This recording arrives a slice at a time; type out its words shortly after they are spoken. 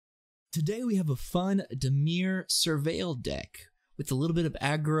Today we have a fun Dimir Surveil deck with a little bit of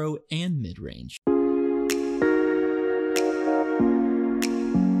aggro and mid-range.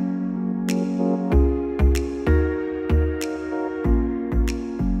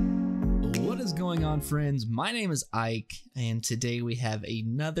 What is going on, friends? My name is Ike, and today we have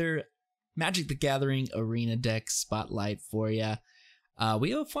another Magic the Gathering Arena deck spotlight for you.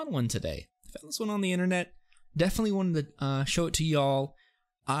 We have a fun one today. I found this one on the internet. Definitely wanted to show it to y'all.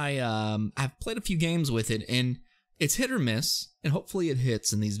 I've played a few games with it, and it's hit or miss, and hopefully it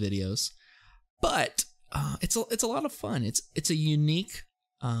hits in these videos. But it's a lot of fun. It's a unique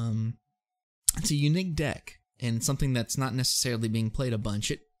deck, and something that's not necessarily being played a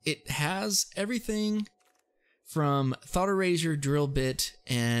bunch. It has everything from Thought Erasure, Drill Bit,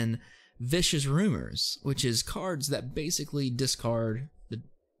 and Vicious Rumors, which is cards that basically discard the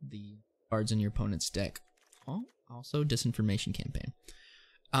cards in your opponent's deck. Oh, also Disinformation Campaign.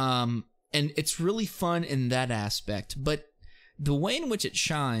 And it's really fun in that aspect, but the way in which it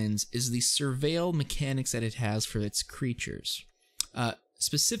shines is the surveil mechanics that it has for its creatures.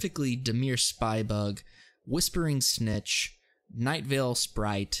 Specifically Dimir Spybug, Whispering Snitch, Nightveil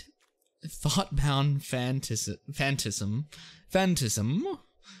Sprite, Thoughtbound Phantasm, and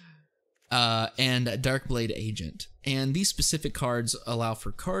Darkblade Agent. And these specific cards allow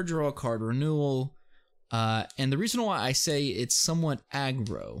for card draw, card renewal. And the reason why I say it's somewhat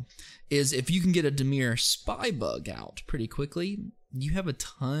aggro is if you can get a Dimir Spybug out pretty quickly, you have a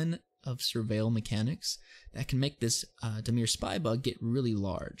ton of surveil mechanics that can make this Dimir Spybug get really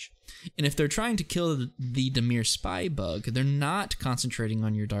large. And if they're trying to kill the Dimir Spybug, they're not concentrating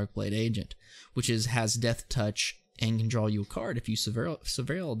on your Darkblade Agent, which has Death Touch and can draw you a card if you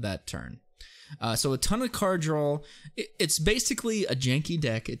surveil that turn. So a ton of card draw. It's basically a janky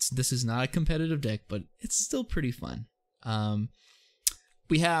deck. This is not a competitive deck, but it's still pretty fun.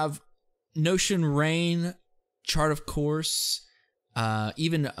 We have Notion Rain, Chart of Course,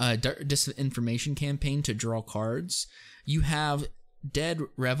 even a Disinformation Campaign to draw cards. You have Dead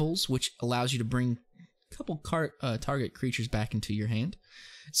Revels, which allows you to bring a couple target creatures back into your hand.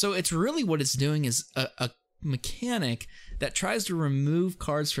 So it's really what it's doing is a mechanic that tries to remove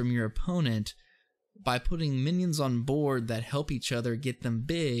cards from your opponent by putting minions on board that help each other get them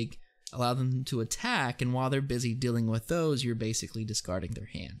big, allow them to attack, and while they're busy dealing with those, you're basically discarding their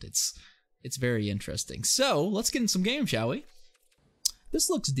hand. It's very interesting. So let's get in some games, shall we?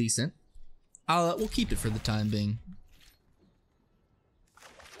 This looks decent. We'll keep it for the time being.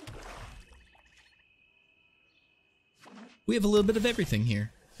 We have a little bit of everything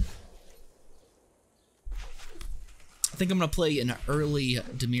here. I think I'm going to play an early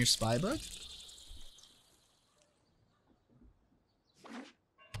Dimir Spybug,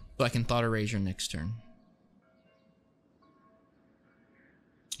 so I can Thought Erasure next turn.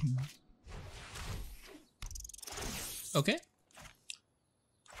 Okay.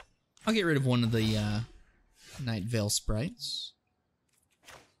 I'll get rid of one of the Nightveil Sprites.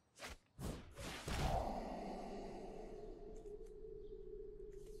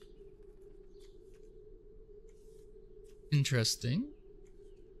 Interesting.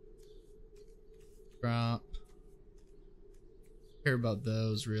 Drop. Care about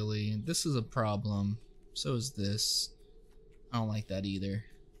those, really. This is a problem. So is this. I don't like that either.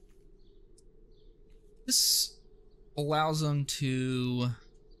 This allows them to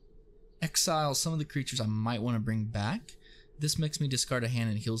exile some of the creatures I might want to bring back. This makes me discard a hand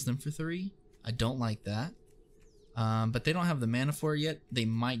and heals them for 3. I don't like that. But they don't have the mana for it yet. They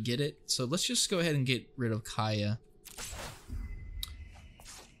might get it. So let's just go ahead and get rid of Kaya.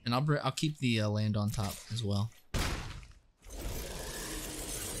 And I'll keep the land on top as well.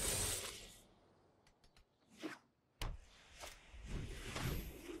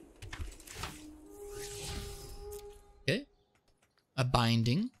 Okay. A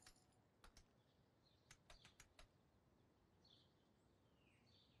binding.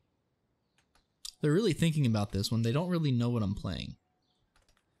 They're really thinking about this one. They don't really know what I'm playing.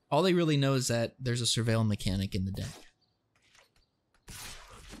 All they really know is that there's a surveil mechanic in the deck.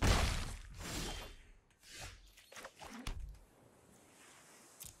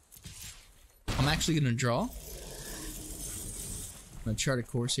 I'm actually going to draw. I'm going to chart a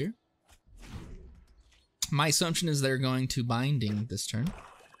course here. My assumption is they're going to binding this turn.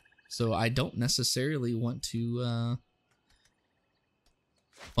 So I don't necessarily want to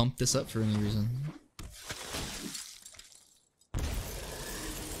bump this up for any reason.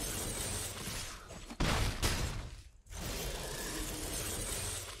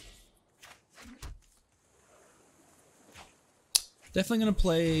 Definitely going to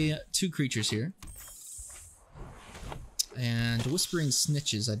play 2 creatures here. And Whispering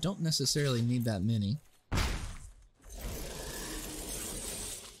Snitches. I don't necessarily need that many.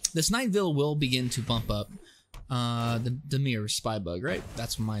 This Nightveil will begin to bump up the Dimir Spybug, right?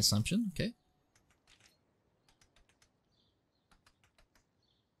 That's my assumption. Okay.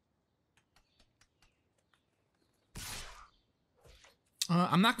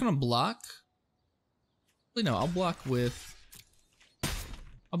 I'm not gonna block. No, I'll block with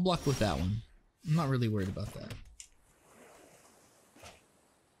that one. I'm not really worried about that.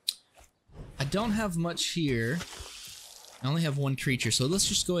 I don't have much here. I only have one creature, so let's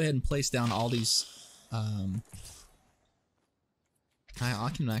just go ahead and place down all these. I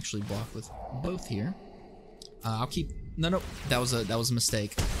can actually block with both here. I'll keep. No, that was a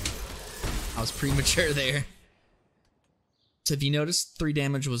mistake. I was premature there. So if you notice, 3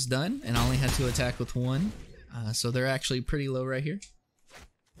 damage was done, and I only had to attack with 1. So they're actually pretty low right here.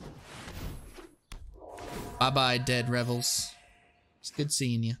 Bye bye, Dead Revels. It's good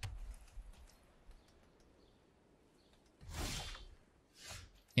seeing you.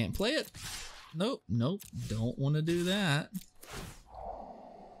 Can't play it. Nope, nope. Don't want to do that.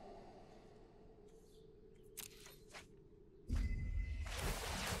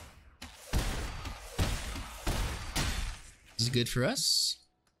 This is good for us.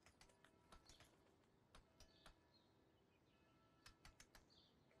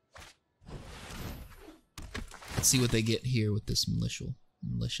 Let's see what they get here with this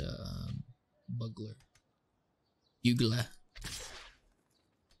militia bugler. Bugler.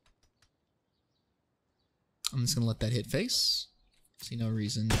 I'm just gonna let that hit face. See no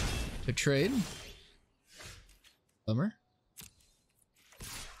reason to trade. Bummer.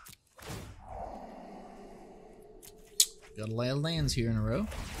 Got a lot of lands here in a row.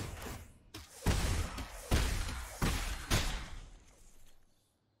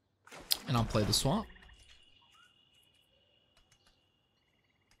 And I'll play the swamp.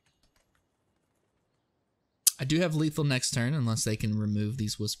 I do have lethal next turn unless they can remove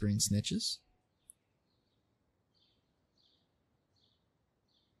these Whispering Snitches.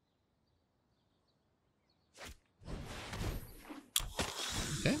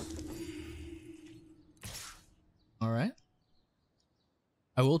 Okay. Alright.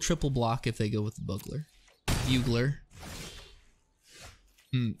 I will triple block if they go with the Bugler. Bugler.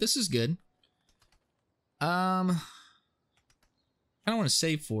 This is good. I don't want to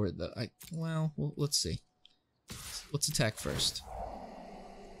save for it though. Well, let's see. Let's attack first.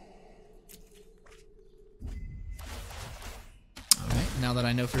 Alright, now that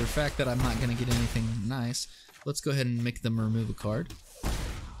I know for a fact that I'm not going to get anything nice, let's go ahead and make them remove a card.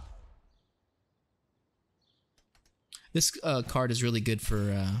 This card is really good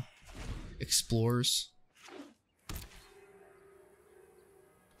for explorers.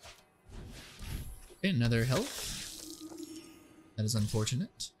 Okay, another health. That is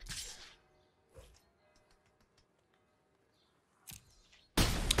unfortunate.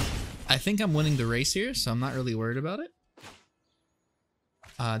 I think I'm winning the race here, so I'm not really worried about it.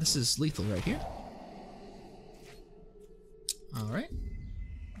 This is lethal right here. Alright.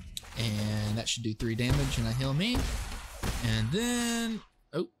 And that should do 3 damage, and I heal me. And then...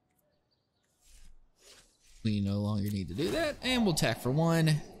 Oh. We no longer need to do that. And we'll attack for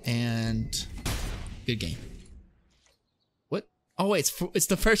 1. And... Good game. What? Oh wait, it's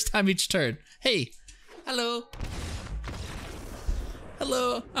the first time each turn. Hey! Hello!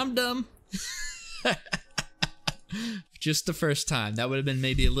 Hello, I'm dumb. Just the first time. That would have been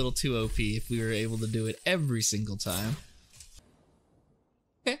maybe a little too OP if we were able to do it every single time.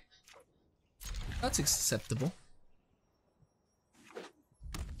 Okay. That's acceptable.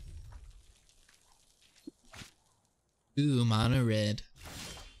 Ooh, mono red.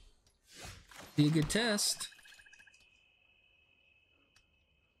 Be a good test.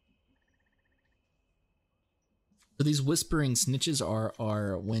 So these Whispering Snitches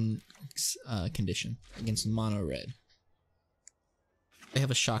are win condition against mono red. They have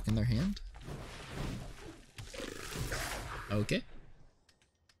a shock in their hand. Okay.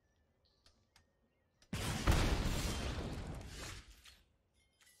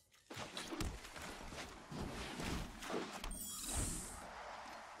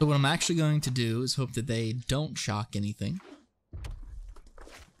 So what I'm actually going to do is hope that they don't shock anything.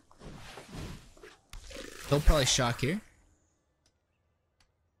 They'll probably shock here.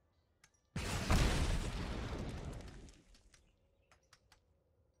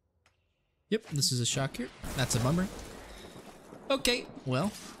 Yep, this is a shock here. That's a bummer. Okay,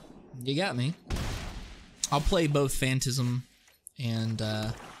 well, you got me. I'll play both Phantasm and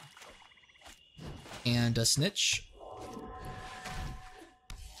a Snitch.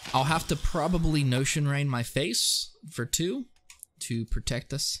 I'll have to probably Notion Rain my face for 2. to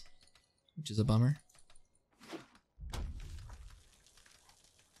protect us, which is a bummer.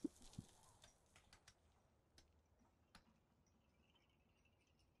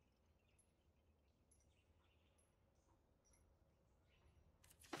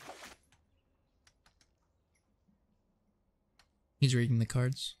 He's reading the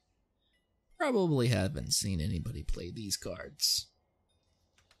cards. Probably haven't seen anybody play these cards.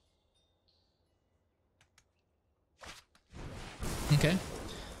 Okay.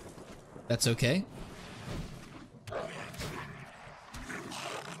 That's okay.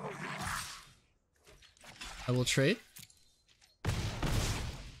 I will trade.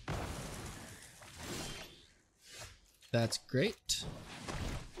 That's great.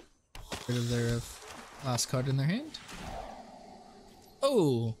 Rid of their last card in their hand.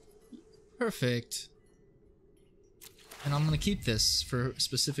 Oh, perfect. And I'm gonna keep this for a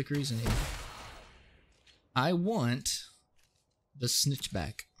specific reason here. I want the Snitch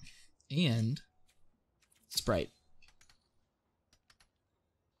back and Sprite.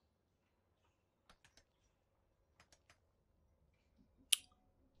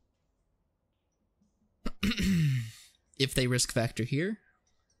 If they risk factor here,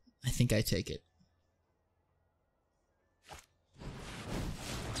 I think I take it.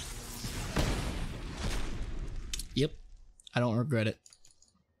 Yep, I don't regret it.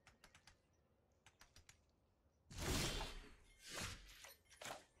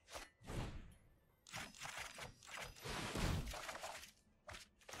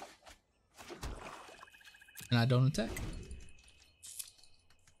 And I don't attack.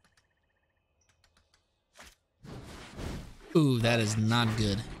 Ooh, that is not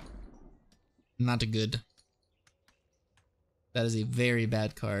good. Not good. That is a very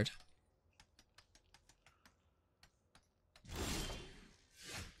bad card.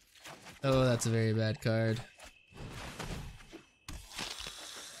 Oh, that's a very bad card.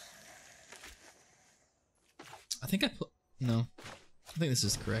 I think I put... No. I think this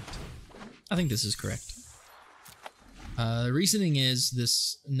is correct. I think this is correct. The reasoning is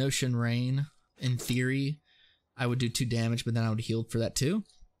this Notion Rain, in theory, I would do 2 damage, but then I would heal for that too.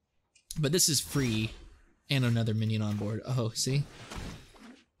 But this is free and another minion on board. Oh, see?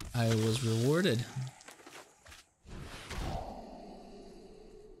 I was rewarded.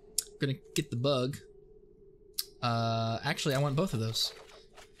 Gonna get the bug. Actually, I want both of those.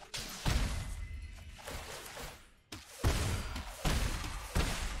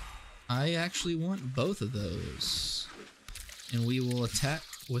 I actually want both of those. And we will attack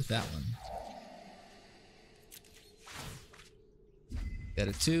with that one. Got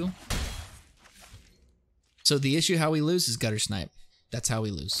a 2. So the issue how we lose is Gutter Snipe. That's how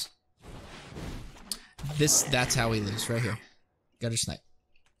we lose. That's how we lose, right here. Gutter Snipe.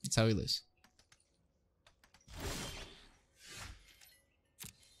 That's how we lose.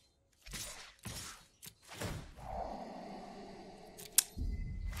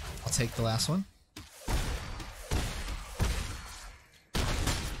 I'll take the last one.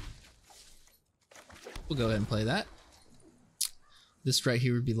 We'll go ahead and play that. This right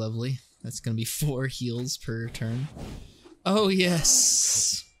here would be lovely. That's gonna be 4 heals per turn. Oh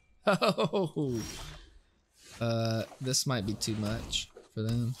yes! Oh! This might be too much for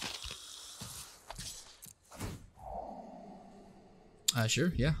them.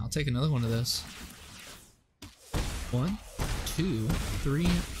 Sure, yeah, I'll take another one of those. 1, 2, 3,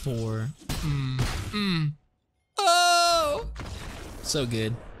 4. Oh! So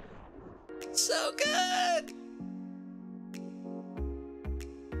good. So good!